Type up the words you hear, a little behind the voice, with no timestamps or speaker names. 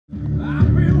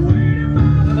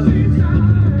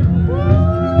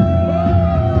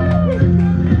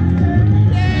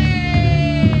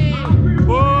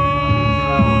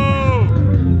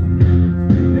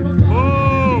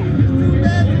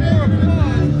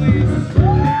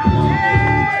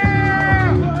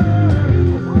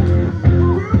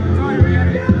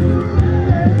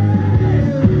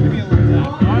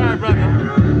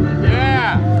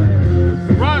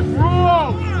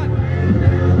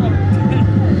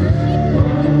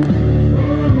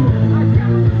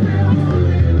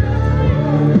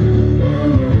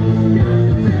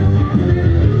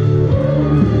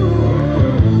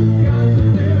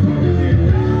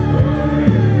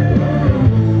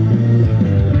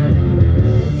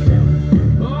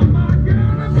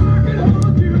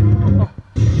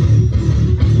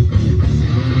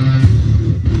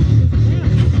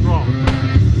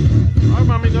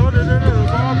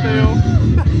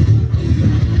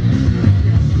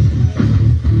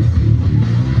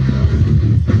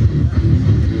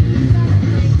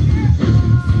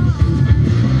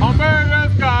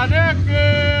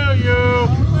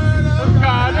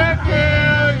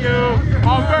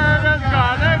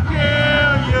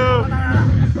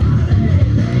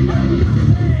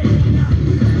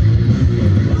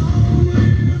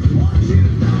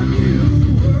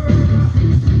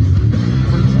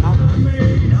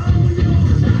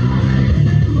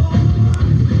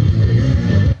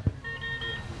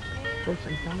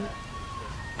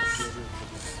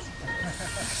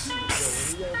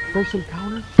First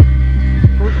encounter?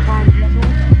 First time ever?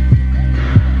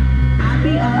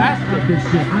 Ask her.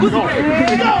 Who's the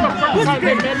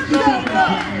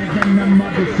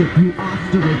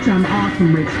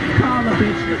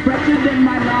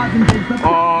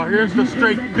Oh, here's the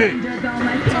straight bitch.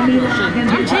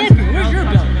 I'm champion. Where's your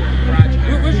belt?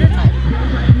 Where's your title?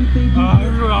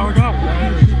 Here's where we go.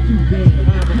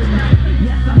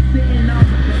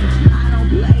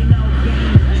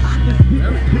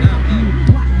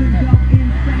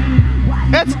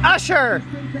 It's Usher!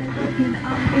 Come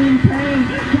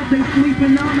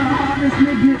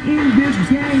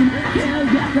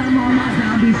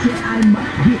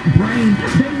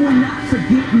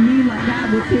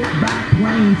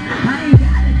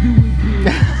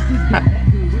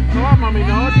on, mommy,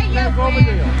 no, let's go over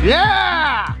there.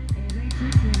 Yeah!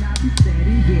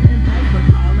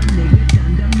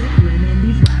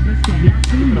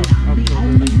 No.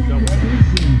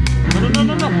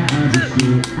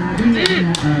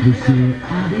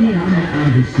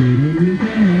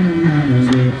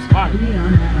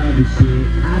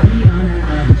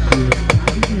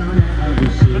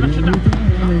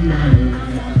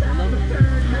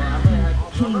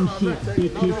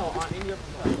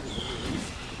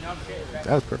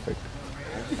 That was perfect.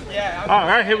 All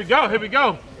right, here we go. Here we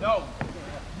go. No,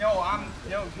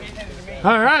 pay attention to me.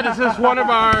 All right, this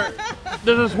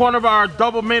is one of our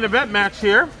double main event match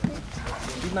here.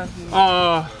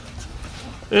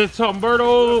 It's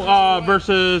Humberto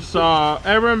versus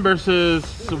Aaron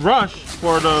versus Rush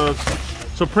for the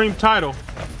Supreme title.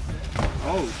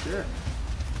 Oh, shit.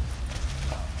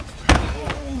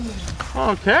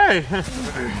 Okay.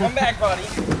 Come back, buddy.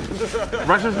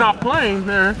 Rush is not playing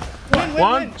there.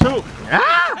 One, two.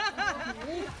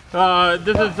 Ah!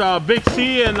 This is Big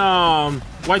C and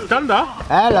White Thunder.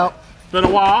 Hello. Been a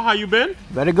while. How you been?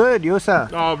 Very good, you sir.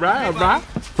 All right, all right.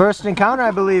 First encounter,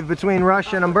 I believe, between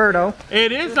Rush and Humberto.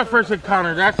 It is the first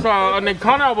encounter. That's an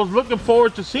encounter I was looking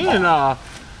forward to seeing.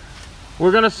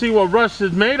 We're gonna see what Rush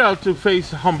is made of to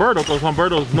face Humberto, because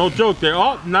Humberto's no joke there.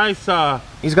 Oh, nice.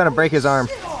 He's gonna break his arm.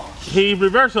 He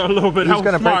reversed it a little bit. He's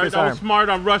gonna break his That arm. was smart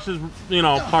on Rush's,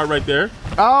 part right there.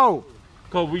 Oh!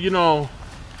 Cause we, here we go.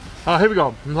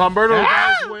 Humberto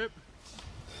got his whip.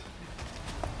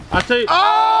 I tell you.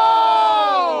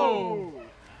 Oh!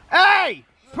 Hey,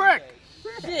 prick!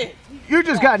 Shit. You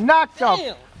just got knocked off.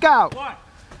 Go.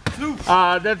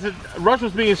 That's it. Rush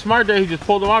was being smart there. He just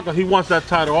pulled him out because he wants that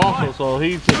title also. So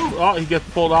he gets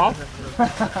pulled off.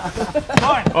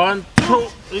 1, 2.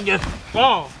 He gets.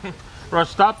 Oh, Rush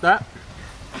stopped that.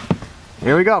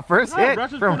 Here we go. First hit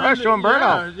from Rush to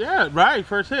Humberto. Yeah, right.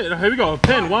 First hit. Here we go.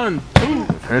 Pin. 1, 2.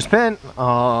 First pin.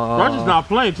 Oh. Rush is not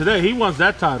playing today. He wants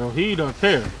that title. He don't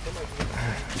care.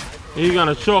 He's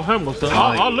gonna show him what's up.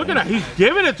 Oh, look at that. He's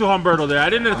giving it to Humberto there. I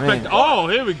didn't expect. Oh,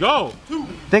 here we go.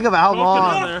 Think of how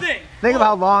long. Think of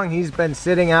how long he's been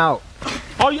sitting out.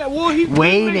 Oh yeah. Well, he's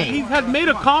waiting. He had made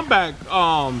a comeback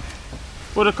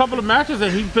with a couple of matches,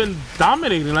 and he's been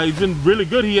dominating. Like, he's been really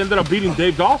good. He ended up beating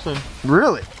Dave Dawson.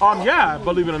 Really? Yeah,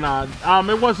 believe it or not.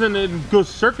 It wasn't in good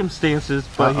circumstances,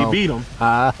 but he beat him.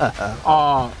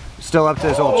 Still up to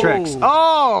his old tricks.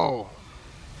 Oh!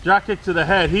 Jack kick to the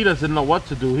head. He doesn't know what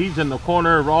to do. He's in the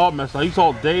corner, all messed up. He's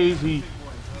all dazed. He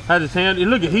had his hand.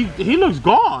 Look at he looks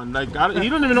gone. Like he doesn't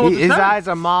even know what to say. His eyes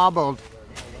are marbled.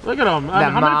 Look at him.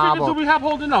 How many fingers do we have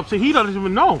holding up? See, he doesn't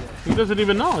even know. He doesn't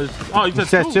even know. He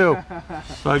says two.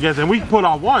 So I guess, and we put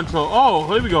out one. So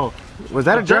here we go. Was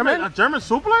that a German? A German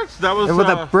suplex? That was with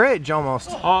a bridge almost.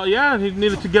 Oh yeah, he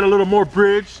needed to get a little more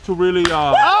bridge to really.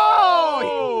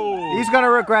 Oh! He's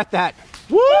gonna regret that.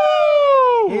 Woo!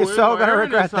 He's so gonna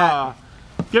regret that.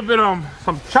 Giving him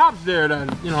some chops there, that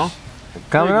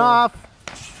coming off.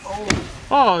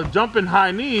 Oh, jumping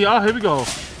high knee. Oh, here we go.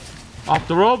 Off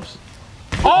the ropes.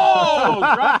 Oh,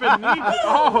 dropping knee.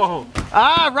 Oh.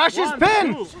 Rush's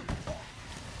pin. 2.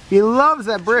 He loves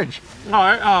that bridge. All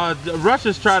right, Rush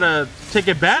is trying to take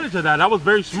advantage of that. That was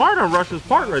very smart on Rush's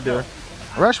part right there.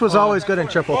 Rush was always good in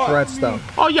triple threats, though.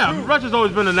 Oh yeah, Rush has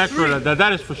always been an expert at that.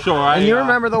 That is for sure. And you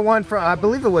remember the one from, I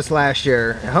believe it was last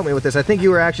year. Help me with this. I think you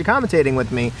were actually commentating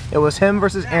with me. It was him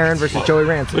versus Aaron versus Joey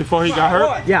Ransom. Before he got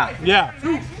hurt? Yeah. Yeah.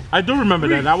 I do remember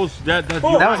that. That was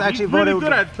actually really voted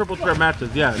good at triple threat matches.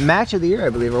 Yeah. Match of the year, I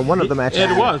believe, or one of the matches.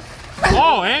 It was.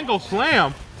 Oh, angle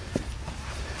slam.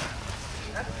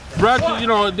 Rush,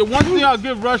 the one thing I'll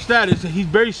give Rush that is he's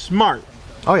very smart.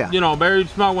 Oh yeah. Very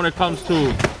smart when it comes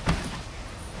to.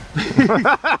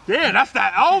 Yeah, that's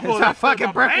that elbow. That's a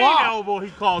fucking brick wall. Elbow, he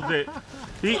calls it.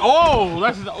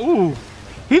 Ooh.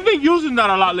 He's been using that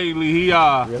a lot lately. He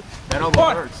That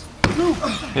elbow hurts.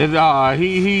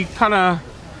 he kind of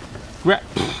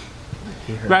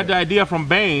got the idea from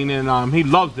Bane, and he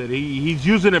loves it. He's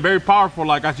using it very powerful,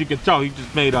 like as you can tell. He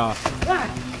just made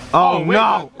Oh, wait,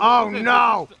 no! Oh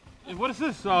no! What is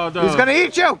this? He's gonna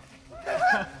eat you!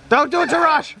 Don't do it to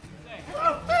Rush!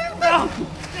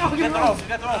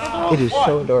 It is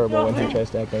so adorable when he tries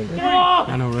to act angry.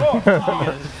 I know,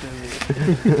 right?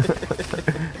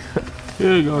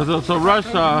 Here you go. So Rush.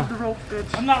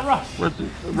 I'm not Rush.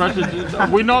 Rush is,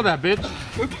 we know that, bitch.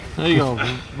 There you go.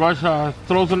 Rush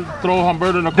throw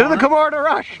Humberto in the corner. Do the Kimura to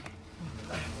Rush!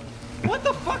 What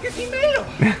the fuck is he made of?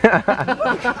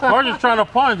 Rush is trying to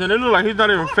punch, and it looks like he's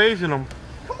not even facing him.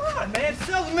 Come on, man.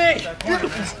 Still me.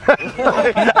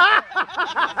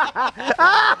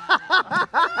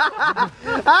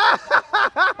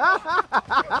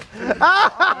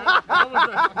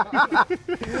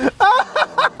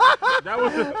 That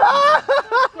was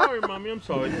sorry, mommy. I'm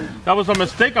sorry. That was a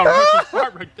mistake on Rush's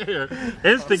part right there.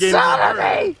 Instigating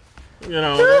her. You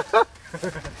know.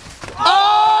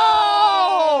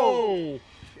 Oh!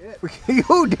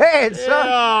 You dead, son!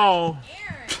 Ew.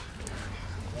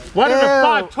 What are the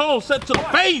 5 toes set to the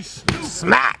face?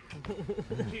 Smack!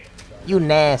 You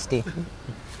nasty.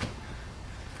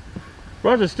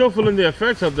 Roger's still feeling the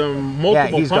effects of the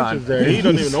multiple punches there. He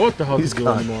doesn't even know what the hell he's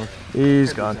doing anymore.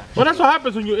 He's gone. Well, that's what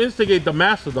happens when you instigate the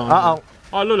mastodon. Uh-oh.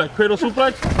 Oh, look, like cradle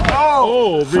suplex?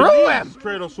 Oh, through him!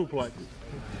 Cradle suplex.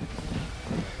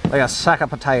 Like a sack of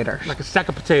potatoes. Like a sack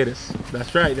of potatoes.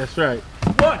 That's right, that's right.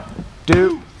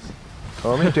 Dude.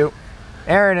 Oh, me too.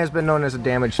 Aaron has been known as a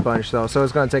damage sponge, though, so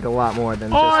it's going to take a lot more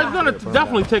than just... Oh, it's going to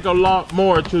definitely take a lot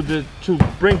more to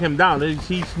bring him down.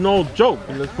 He's no joke,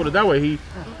 let's put it that way. He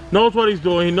knows what he's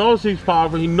doing. He knows he's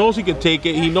powerful. He knows he can take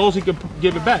it. He knows he can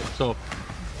give it back. So,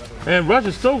 and Rush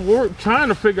is still trying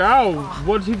to figure out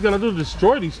what he's going to do to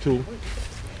destroy these two.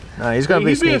 He's going to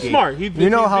be sneaky. He's being smart. You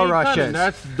know how Rush is.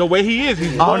 That's the way he is.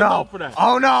 He's oh, no. For that.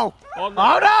 Oh, no. Oh, no.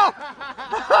 Oh, no.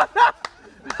 Oh, no.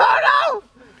 Oh, no.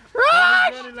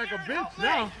 Rush! He's running like a bitch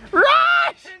now.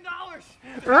 Rush!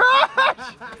 $10!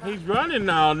 Rush! He's running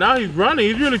now. Now he's running.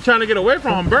 He's really trying to get away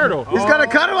from Humberto. He's gonna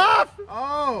cut him off!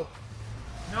 Oh.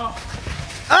 No.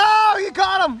 Oh, you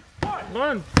caught him!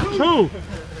 1, 2.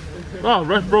 Oh,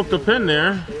 Rush broke the pin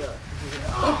there.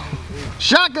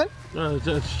 Shotgun!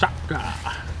 Shotgun.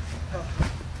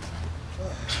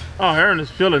 Oh, Aaron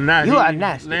is feeling that. You are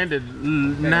nasty. Landed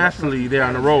nastily there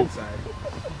on the rope.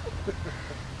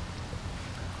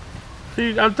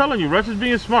 See, I'm telling you, Rush is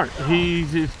being smart.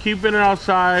 He's keeping it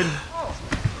outside.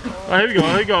 Oh, here we go,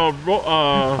 here we go.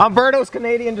 Humberto's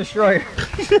Canadian Destroyer.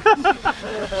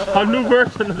 A new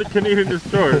version of the Canadian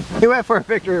Destroyer. He went for a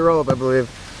victory roll-up, I believe.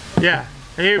 Yeah.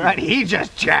 Right, he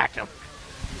just jacked him.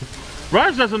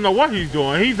 Rush doesn't know what he's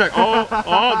doing. He's like,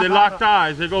 oh, they locked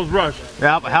eyes. There goes Rush.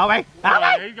 Help me! Help me!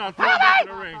 He's gonna throw him back in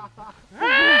the ring.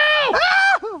 Help!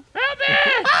 Help me!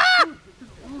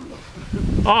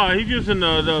 Oh, he's using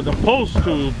the post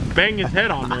to bang his head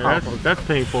on there. That's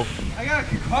painful. I got a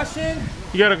concussion.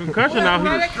 You got a concussion now.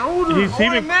 He's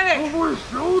even.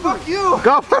 Fuck you.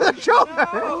 Go for the shoulder!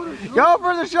 Go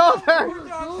for the shoulder!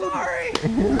 I'm sorry.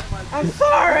 I'm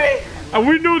sorry.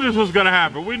 We knew this was gonna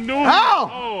happen. We knew.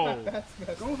 Oh!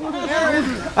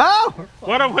 Oh!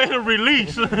 What a way to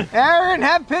release. Aaron,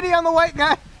 have pity on the white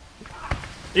guy.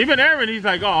 Even Aaron, he's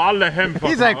like, oh, I'll let him.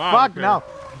 He's like, fuck no.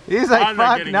 He's like,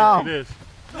 fuck no.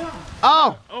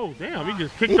 Oh! Oh, damn, he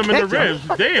just kicked him in the ribs.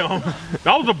 Damn.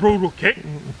 That was a brutal kick.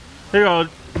 There you go.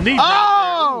 Knee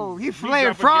oh! He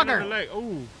flared Frogger.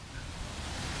 Ooh.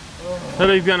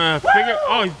 So he's gonna figure.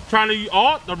 Oh, he's trying to.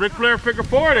 Oh, the Ric Flair figure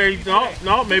 4 there.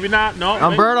 No, maybe not. No.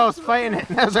 Humberto's fighting it.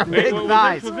 Those are big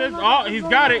thighs. Oh, he's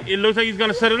got it. It looks like he's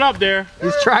gonna set it up there.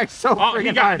 He's trying so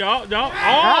freaking hard. No.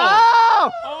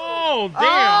 Oh! Oh, damn.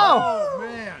 Oh,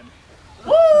 man.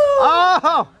 Woo!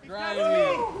 Oh!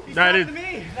 That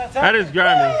is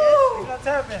grimy.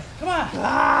 Come on.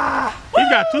 He's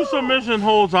got 2 submission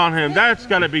holds on him. That's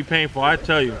gotta be painful, I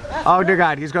tell you. Oh dear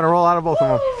God, he's gonna roll out of both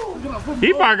of them.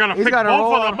 He's probably gonna pick both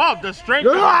of them up. The strength.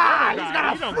 He's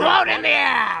gonna float in the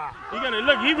air.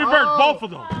 He reversed both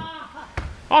of them.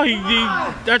 Oh, he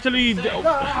actually.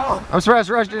 I'm surprised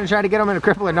Rush didn't try to get him in a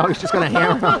crippler. No, he's just gonna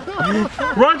hammer him.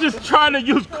 Rush is trying to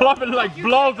use clubbing like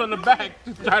blows on the back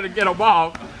to try to get him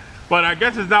off, but I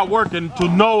guess it's not working to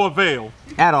no avail.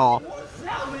 At all.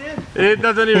 It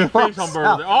doesn't even face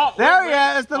Humberto. Oh, there he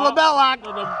is, the label lock. The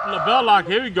label lock,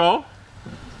 here we go.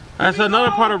 That's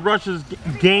another part of Rush's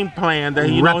game plan that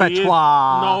he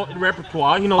repertoire.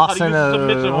 Repertoire. He knows how to use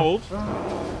submission holds.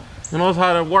 He knows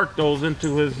how to work those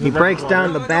into his He breaks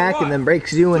down the back and then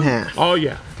breaks you in half. Oh,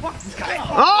 yeah.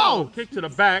 Oh! Kick to the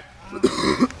back.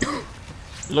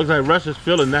 Looks like Rush is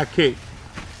feeling that kick.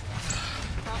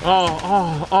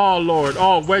 Oh, Lord.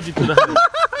 Oh, wedgie to the head.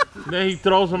 Then he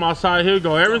throws him outside. Here we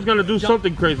go. Aaron's going to do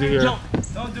something crazy here. Jump.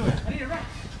 Don't do it.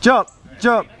 Jump,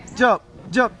 jump, jump,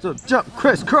 jump, jump, jump,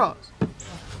 crisscross.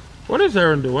 What is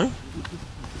Aaron doing?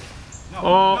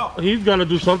 Oh, he's going to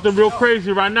do something real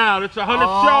crazy right now. It's a 100 show.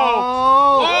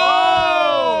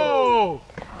 Oh!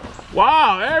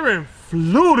 Wow, Aaron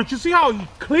flew. Did you see how he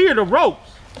cleared the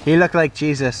ropes? He looked like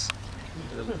Jesus.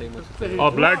 Oh,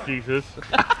 Black Jesus. Eat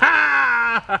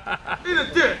a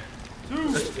dick.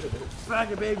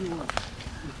 Back a baby one.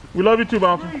 We love you too,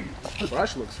 Bounty.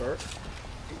 Rush looks hurt.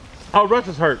 Oh, Rush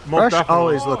is hurt. Most Rush definitely.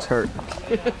 always looks hurt.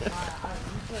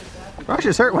 Rush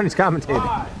is hurt when he's commentating.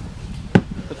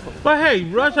 But hey,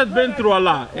 Rush has been through a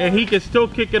lot, and he can still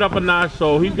kick it up a notch.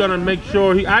 So he's gonna make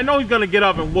sure. I know he's gonna get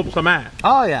up and whoop some ass.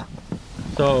 Oh yeah.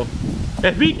 So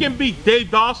if he can beat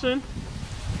Dave Dawson,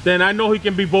 then I know he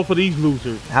can beat both of these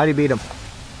losers. How'd he beat him?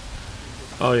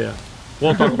 Oh yeah,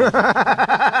 won't talk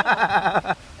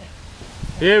about it.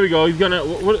 Here we go. He's gonna.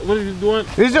 What is he doing?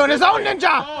 He's doing his own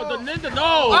ninja. Oh, the ninja!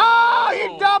 No! Oh, he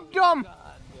dumped him.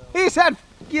 He said,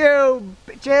 "You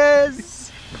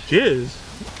bitches. Jizz.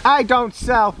 I don't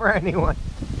sell for anyone."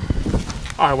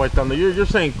 All right, White Thunder, you're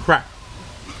saying crap.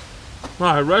 All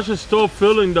right, Rush is still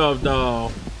feeling a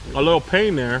little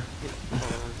pain there.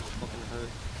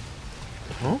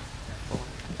 Huh?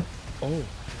 Oh.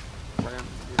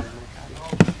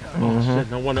 Oh shit!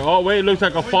 No wonder. Oh wait, it looks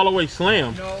like a fall away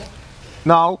slam.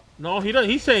 No. No, he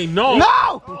doesn't. He's saying no.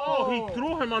 No. Oh, he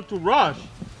threw him onto Rush.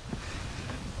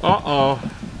 Uh-oh.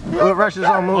 Well, Rush's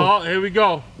own move. Oh, here we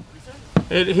go.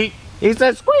 He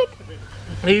said squeak.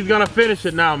 He's gonna finish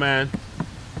it now, man.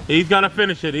 He's gonna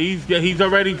finish it. He's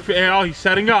already. Oh, he's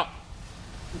setting up.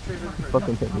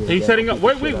 Fucking hit me. He's setting up.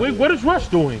 Wait. What is Rush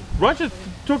doing? Rush just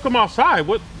took him outside.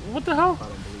 What the hell?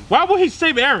 Why would he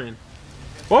save Aaron?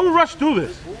 Why would Rush do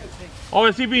this? Oh,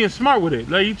 is he being smart with it?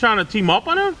 Like he trying to team up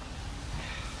on him?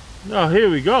 Oh, here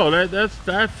we go.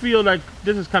 I feel like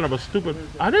this is kind of a stupid.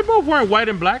 Are they both wearing white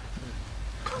and black?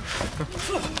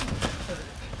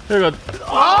 Here we go.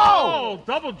 Oh!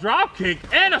 Double drop kick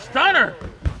and a stunner.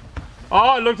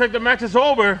 Oh, it looks like the match is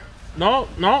over. No.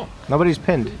 Nobody's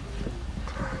pinned.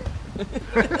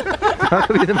 How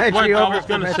could be the match Wait, be I over was if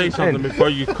the gonna match say is something pinned? before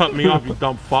you cut me off, you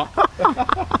dumb fuck.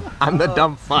 I'm the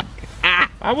dumb fuck.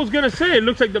 I was gonna say it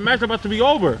looks like the match is about to be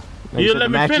over. You You said let the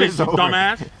me match finish, is you over.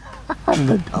 dumbass. I'm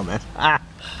the dumbest.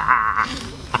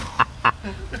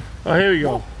 Oh, here we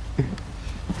go.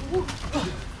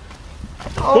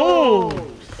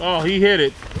 Oh! Oh, he hit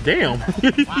it. Damn.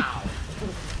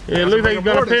 Yeah, it looks like he's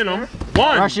gonna pin him.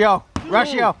 One. Rushio.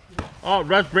 Oh,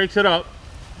 Rush breaks it up.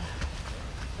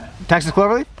 Texas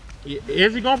Cloverleaf?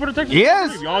 Is he going for the Texas He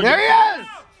Cloverleaf? is. Oh, There he is.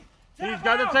 He's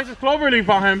got the Texas Cloverleaf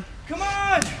on him. Come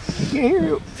on. Can't hear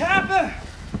you. Tapper.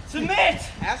 Submit.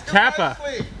 Tapper.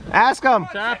 Ask him.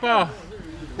 Tapper.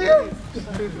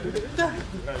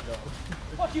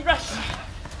 Fuck you, Rush.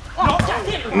 Oh, God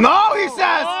damn it. No, he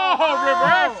says.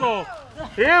 Oh, reversal.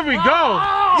 Here we go.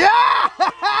 Yeah.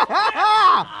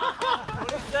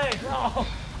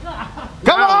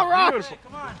 Come on, Rush.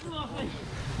 Beautiful.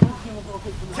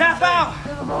 Tap out.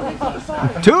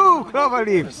 2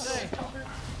 Cloverleafs.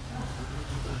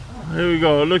 Here we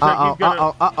go. It looks like he's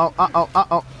gonna.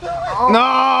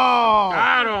 No.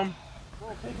 Got him.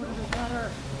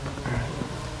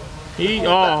 He's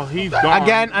gone.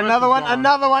 Again, Rush another is one, gone.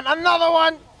 another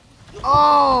one.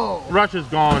 Oh. Rush is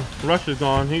gone. Rush is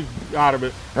gone. He's out of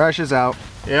it. Rush is out.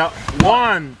 Yep.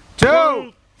 1,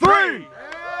 2, 3.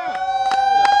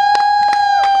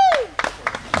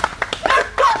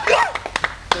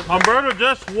 Humberto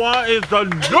just won is the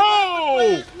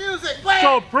no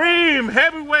Supreme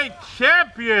Heavyweight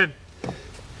Champion.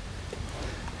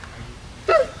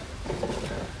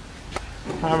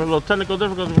 Having a little technical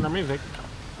difficulty with the music.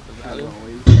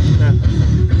 Yeah.